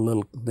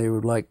small they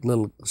were like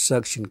little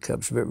suction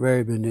cups,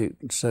 very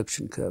minute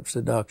suction cups.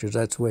 The doctors,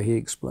 that's the way he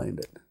explained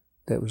it,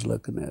 that was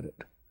looking at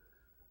it.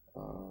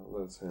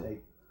 Let's have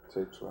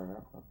tapes right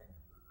now. Okay.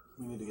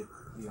 We need to get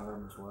the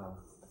arm as well.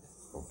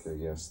 Okay,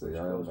 yes, the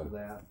arm.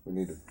 We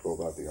need to go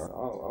about the arm.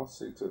 I'll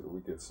see too that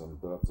we get some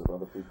dubs of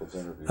other people's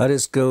interviews. I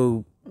just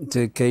go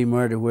to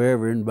Kmart or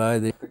wherever and buy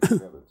the... I think we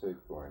have the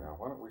tape going now.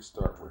 Why don't we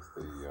start with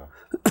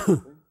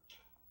the...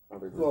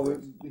 Well,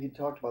 he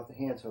talked about the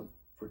hand, so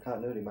for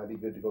continuity, it might be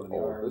good to go to the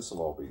arms. This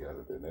will all be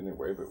edited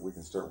anyway, but we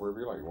can start wherever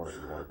you like. You want to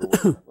go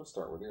with it? Let's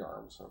start with the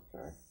arms,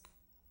 okay?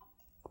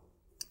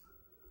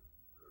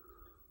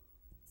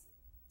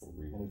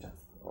 Anytime.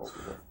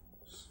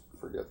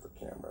 Forget the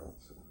camera.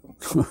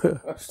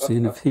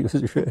 Seeing if he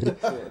was ready.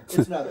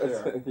 It's not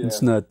there. Yeah.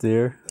 It's not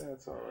there.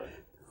 That's all right.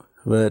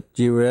 But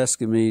you were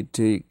asking me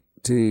to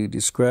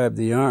describe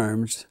the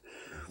arms,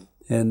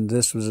 and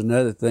this was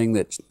another thing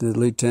that the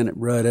lieutenant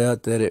brought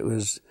out, that it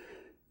was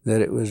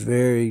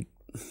very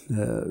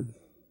the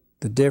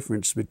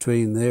difference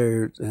between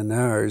theirs and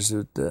ours,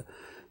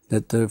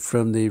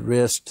 from the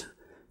wrist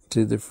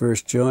to the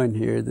first joint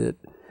here, that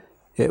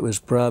it was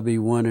probably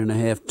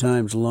 1.5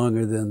 times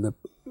longer than the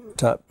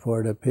top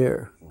part up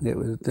here. It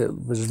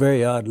was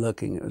very odd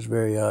looking. It was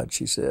very odd,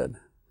 she said.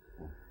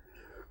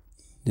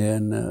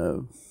 And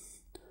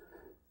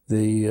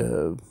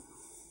the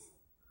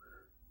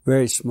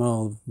very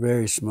small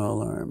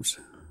arms,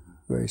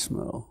 very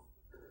small.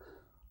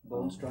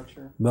 Bone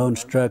structure? Bone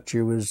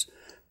structure,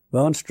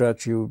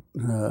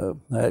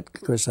 of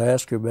course I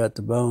asked her about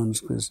the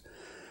bones because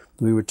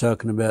we were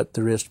talking about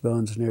the wrist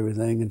bones and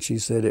everything, and she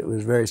said it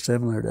was very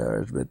similar to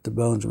ours, but the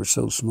bones were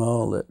so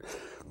small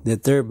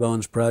that their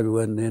bones probably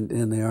wasn't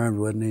in the arm,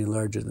 wasn't any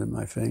larger than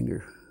my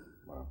finger.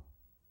 Wow.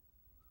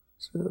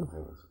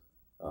 So.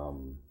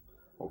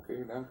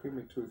 Okay, now give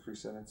me 2 or 3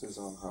 sentences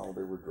on how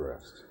they were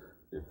dressed.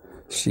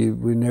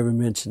 We never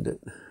mentioned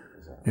it.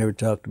 Never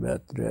talked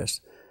about the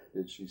dress.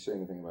 Did she say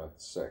anything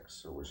about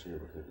sex, or was she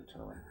able to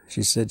determine?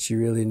 She said she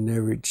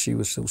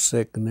was so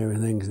sick and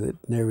everything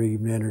that never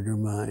even entered her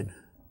mind.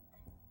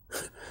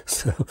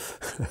 So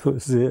that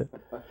was it.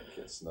 I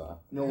guess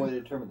not. No way to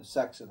determine the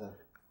sex of the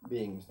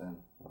beings then.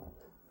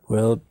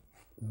 Well,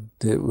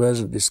 it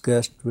wasn't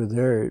discussed with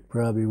her. It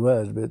probably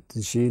was, but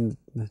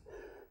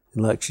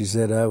like she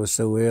said, I was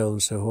so ill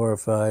and so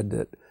horrified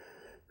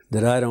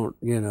that I don't,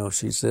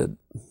 she said,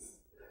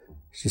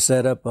 she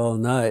sat up all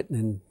night,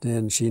 and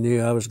then she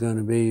knew I was going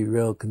to be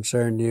real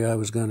concerned, knew I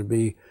was going to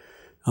be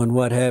on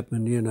what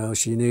happened,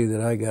 she knew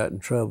that I got in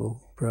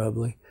trouble,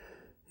 probably.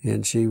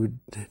 And she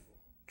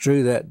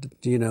drew that,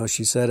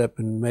 she sat up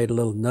and made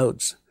little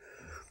notes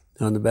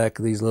on the back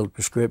of these little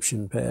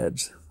prescription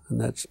pads. And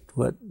that's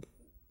what,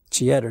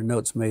 she had her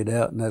notes made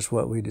out, and that's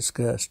what we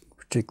discussed,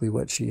 particularly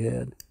what she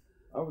had.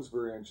 I was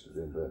very interested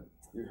in that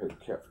you had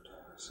kept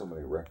so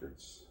many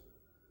records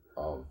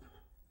of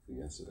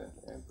the incident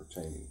and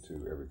pertaining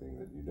to everything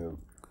that you know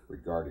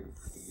regarding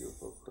the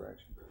UFO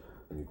correction.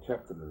 And you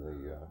kept them in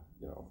the,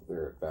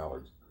 there at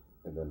Ballard's,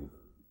 and then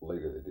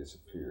later they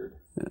disappeared.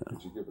 Yeah.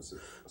 Could you give us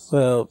a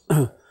Well,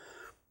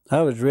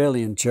 I was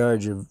really in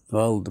charge of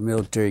all the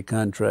military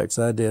contracts.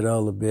 I did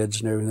all the bids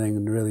and everything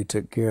and really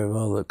took care of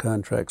all the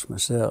contracts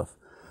myself.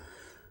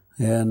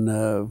 And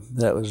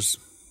that was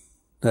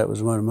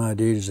one of my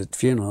duties at the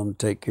funeral home, to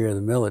take care of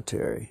the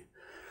military.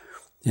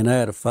 And I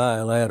had a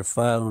file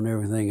on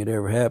everything that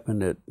ever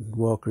happened at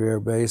Walker Air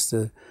Base,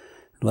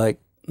 like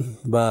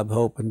Bob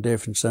Hope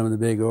and some of the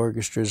big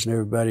orchestras, and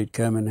everybody'd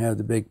come and have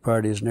the big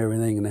parties and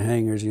everything in the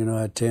hangars,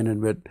 I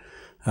attended, but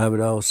I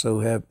would also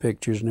have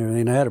pictures and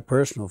everything. I had a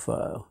personal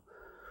file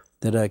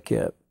that I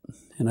kept,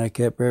 and I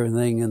kept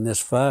everything in this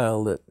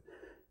file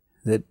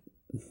that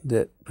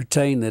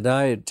pertained that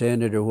I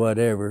attended or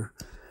whatever.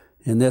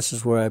 And this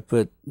is where I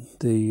put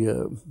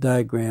the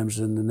diagrams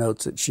and the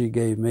notes that she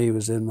gave me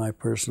was in my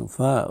personal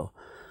file.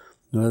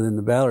 Well, then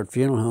the Ballard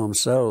Funeral Home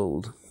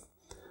sold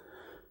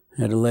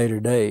at a later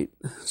date,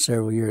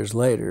 several years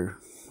later,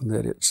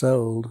 that it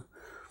sold.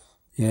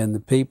 And the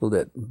people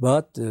that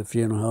bought the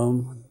funeral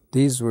home,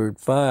 these were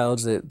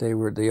files they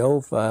were the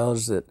old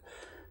files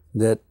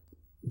that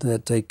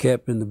they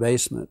kept in the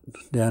basement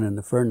down in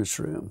the furnace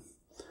room.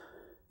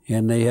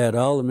 And they had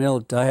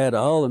I had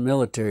all the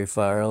military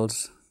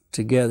files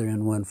together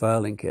in one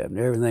filing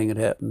cabinet, everything that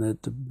happened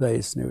at the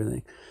base and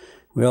everything.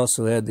 We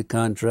also had the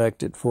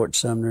contract at Fort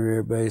Sumner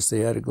Air Base.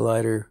 They had a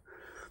glider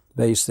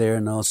base there,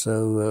 and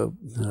also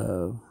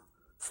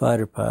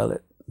fighter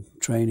pilot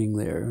training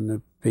there, and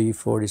the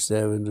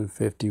P-47s and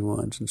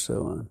 51s and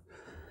so on.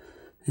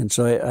 And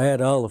so I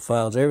had all the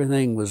files.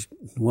 Everything was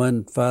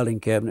one filing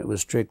cabinet,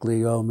 was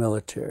strictly all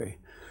military.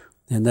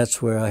 And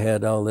that's where I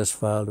had all this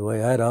filed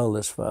away. I had all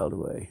this filed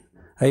away.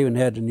 I even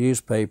had the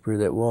newspaper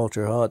that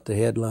Walter Haught, the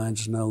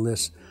headlines and all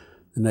this.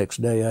 The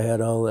next day I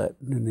had all that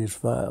in these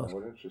files.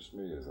 What interests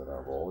me is that out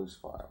of all these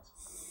files,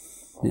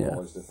 Yeah.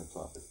 Always different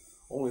topic.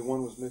 Only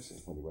one was missing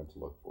when he went to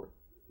look for it.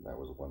 And that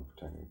was the one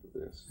pertaining to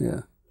this.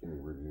 Yeah. Can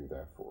you review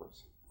that for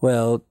us?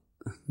 Well,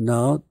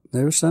 no,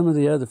 there were some of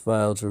the other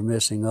files were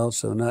missing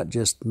also, not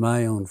just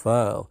my own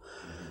file.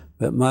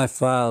 But my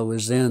file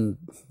was in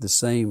the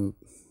same,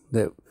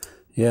 that,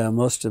 yeah,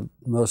 most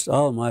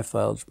all of my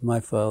file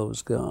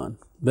was gone.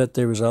 But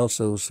there was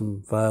also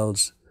some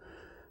files,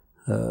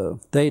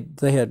 they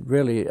had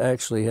really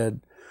actually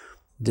had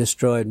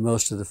destroyed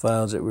most of the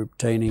files that were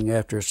pertaining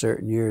after a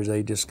certain years.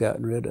 They just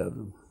gotten rid of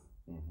them.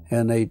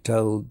 And they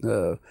told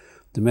the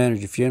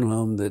manager of funeral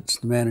home, that's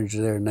the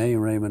manager there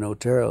named Raymond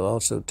Otero,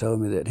 also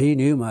told me that he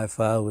knew my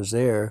file was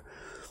there.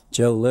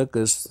 Joe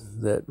Lucas,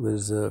 that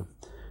was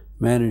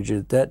manager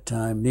at that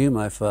time, knew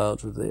my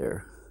files were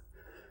there.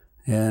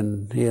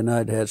 And he and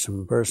I'd had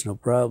some personal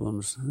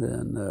problems,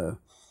 and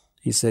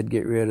he said,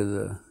 get rid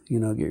of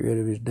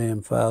his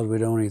damn files. We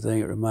don't want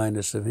anything that remind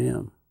us of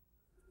him.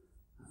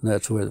 And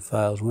that's where the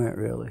files went,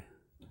 really.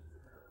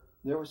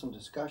 There was some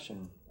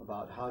discussion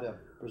about how to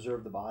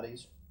preserve the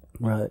bodies.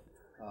 Right.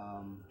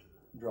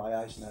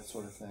 Dry ice and that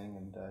sort of thing,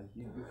 and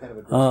you kind of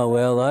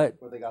addressed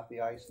where they got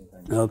the ice and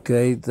things.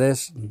 Okay,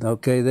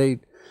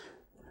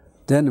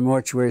 then the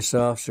mortuary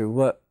officer,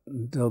 what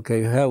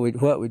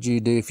would you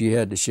do if you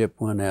had to ship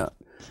one out?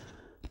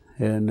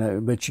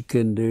 And but you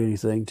couldn't do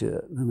anything to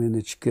it. I mean,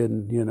 that you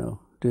couldn't,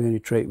 do any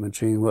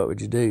treatments or anything. What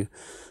would you do?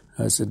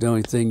 I said the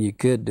only thing you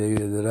could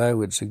do, that I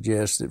would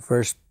suggest, that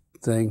first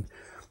thing,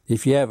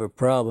 if you have a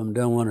problem,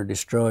 don't want to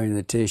destroy any of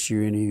the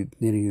tissue,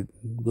 any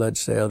blood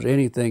cells,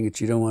 anything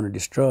that you don't want to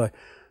destroy,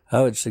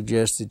 I would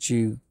suggest that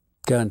you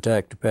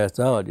contact a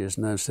pathologist.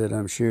 And I said,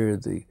 I'm sure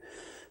the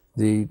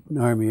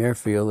Army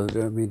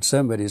Airfield,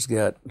 somebody's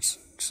got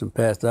some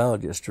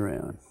pathologists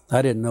around.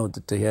 I didn't know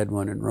that they had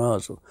one in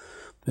Roswell,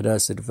 but I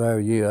said, if I were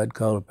you, I'd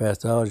call a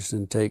pathologist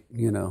and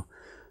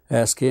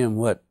ask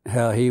him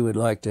how he would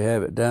like to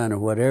have it done, or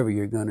whatever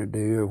you're going to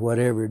do, or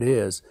whatever it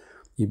is.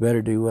 You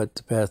better do what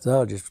the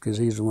pathologist, because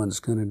he's the one that's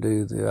going to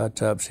do the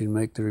autopsy and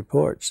make the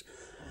reports.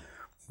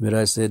 But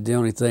I said, the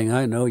only thing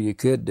I know you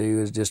could do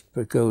is just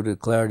go to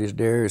Clarity's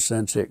Dairy or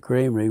Sunset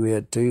Creamery, we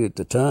had 2 at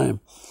the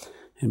time,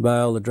 and buy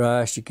all the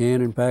dry ice you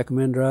can and pack them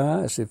in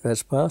dry ice, if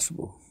that's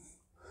possible.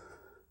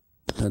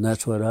 And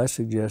that's what I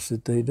suggest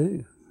that they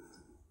do.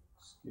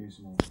 Excuse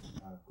me,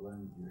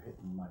 Glenn, you're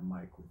hitting my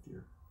mic with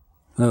your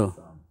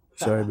thumb.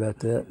 Sorry about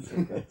that.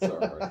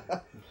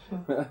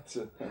 That's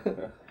all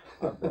right.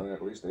 I've done it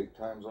at least 8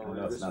 times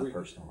already this week. It's not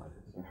personal.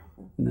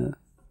 No.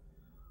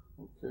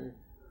 Okay,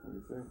 what do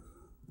you think?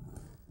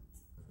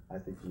 I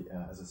think,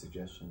 as a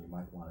suggestion, you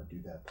might want to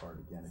do that part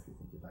again if you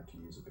think you'd like to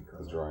use it,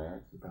 because the dry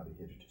ice? You probably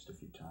hit it just a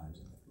few times.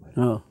 And it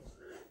might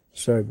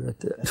sorry about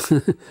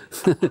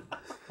that.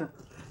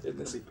 Isn't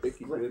this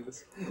picky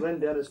business?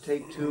 Glenn Dennis,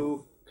 take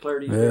 2,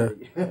 Clarity. Yeah.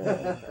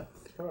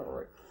 All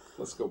right,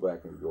 let's go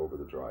back and go over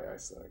the dry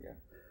ice then again.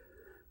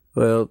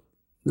 Well,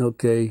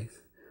 okay.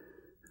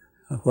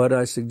 What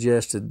I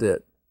suggested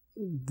that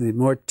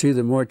to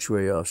the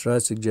mortuary officer, I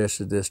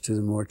suggested this to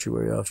the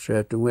mortuary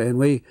officer and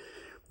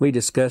we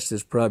discussed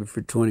this probably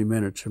for 20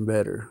 minutes or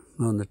better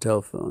on the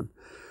telephone.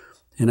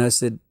 And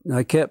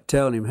I kept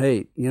telling him,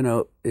 hey,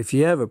 if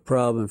you have a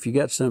problem, if you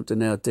got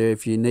something out there,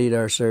 if you need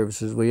our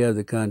services, we have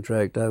the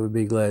contract, I would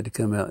be glad to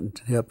come out and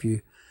help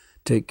you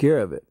take care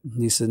of it.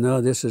 And he said,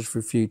 no, this is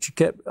for future.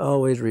 Kept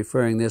always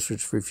referring this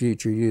was for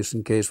future use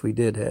in case we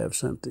did have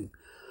something.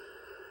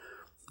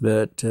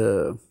 But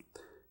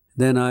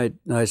then I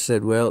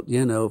said, well,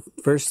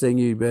 first thing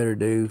you better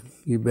do,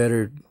 you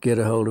better get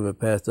a hold of a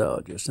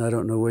pathologist. I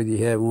don't know whether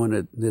you have one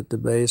at the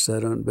base,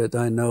 but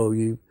I know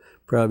you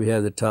probably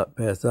have the top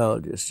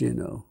pathologist,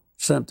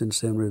 something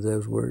similar to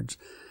those words.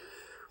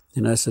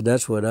 And I said,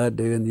 that's what I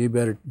do, and you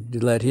better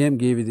let him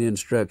give you the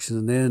instructions,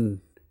 and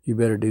then you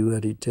better do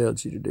what he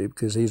tells you to do,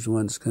 because he's the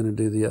one that's going to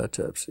do the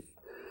autopsy.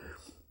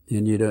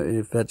 And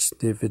if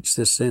it's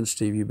this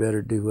sensitive, you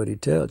better do what he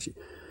tells you.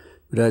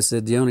 But I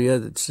said, the only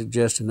other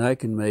suggestion I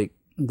can make,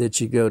 that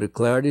you go to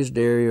Clarity's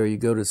Dairy or you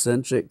go to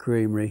Sunset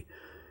Creamery,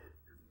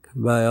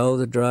 buy all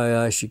the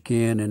dry ice you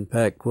can and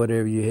pack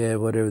whatever you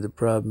have, whatever the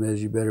problem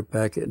is, you better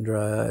pack it in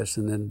dry ice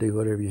and then do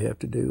whatever you have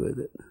to do with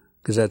it,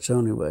 because that's the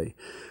only way.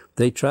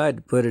 They tried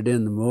to put it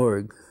in the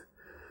morgue.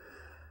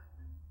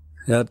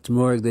 Out at the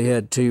morgue, they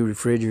had 2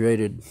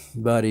 refrigerated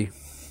body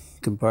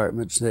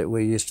compartments that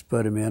we used to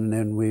put them in, and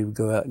then we would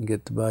go out and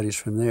get the bodies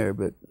from there.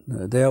 But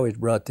they always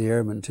brought the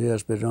airmen to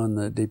us, but on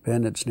the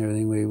dependents and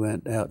everything, we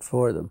went out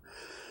for them.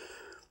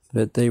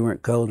 But they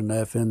weren't cold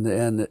enough, and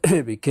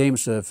it became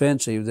so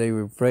offensive, they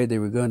were afraid they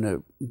were going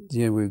to,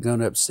 we were going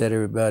to upset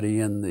everybody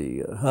in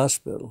the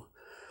hospital.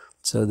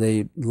 So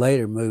they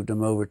later moved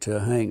them over to a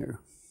hangar.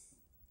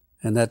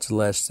 And that's the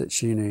last that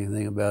she knew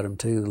anything about them,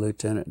 too. The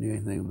lieutenant knew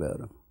anything about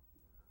them.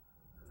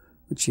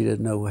 But she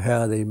didn't know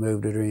how they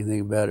moved it or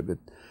anything about it, but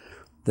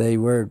they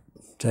were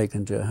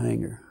taken to a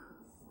hangar.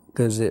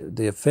 Because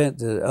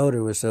the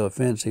odor was so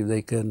offensive,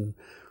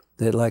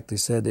 like they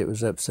said, it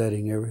was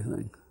upsetting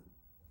everything.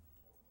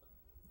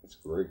 That's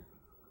great.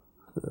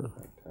 So.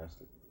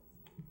 Fantastic.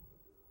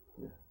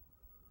 Yeah.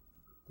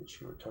 Did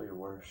she ever tell you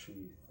where she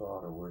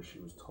thought or where she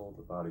was told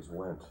the bodies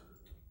went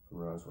from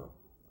Roswell?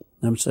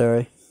 I'm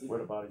sorry? Where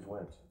the bodies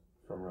went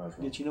from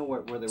Roswell? Did you know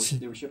where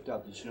they were shipped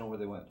out? Did you know where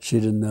they went? She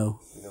didn't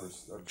know.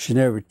 She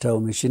never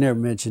told me. She never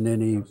mentioned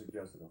any,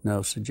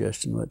 no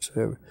suggestion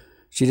whatsoever.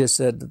 She just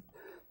said that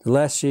the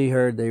last she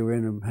heard they were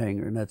in a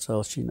hangar, and that's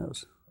all she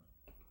knows.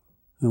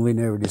 And we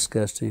never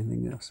discussed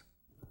anything else.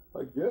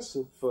 I guess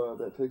if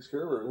that takes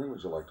care of everything,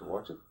 would you like to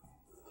watch it?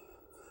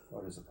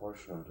 Well, there's a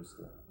portion of just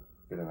to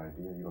get an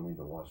idea. You don't need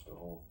to watch the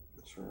whole.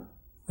 Sure.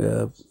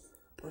 Yeah.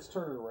 Let's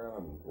turn it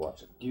around and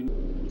watch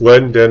it.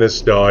 Glenn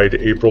Dennis died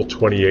April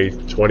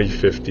 28,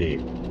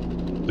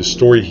 2015. The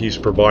story he's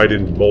provided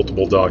in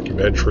multiple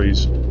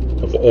documentaries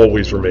have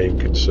always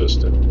remained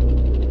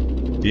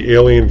consistent. The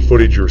alien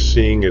footage you're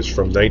seeing is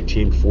from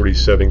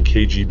 1947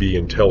 KGB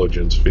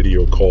intelligence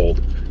video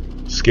called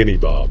Skinny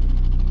Bob.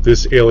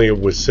 This alien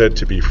was said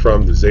to be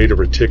from the Zeta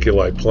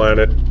Reticuli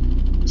planet,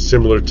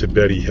 similar to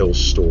Betty Hill's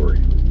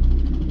story.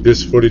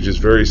 This footage is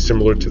very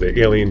similar to the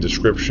alien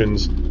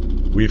descriptions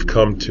we've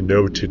come to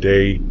know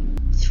today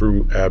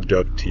through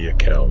abductee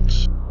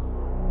accounts.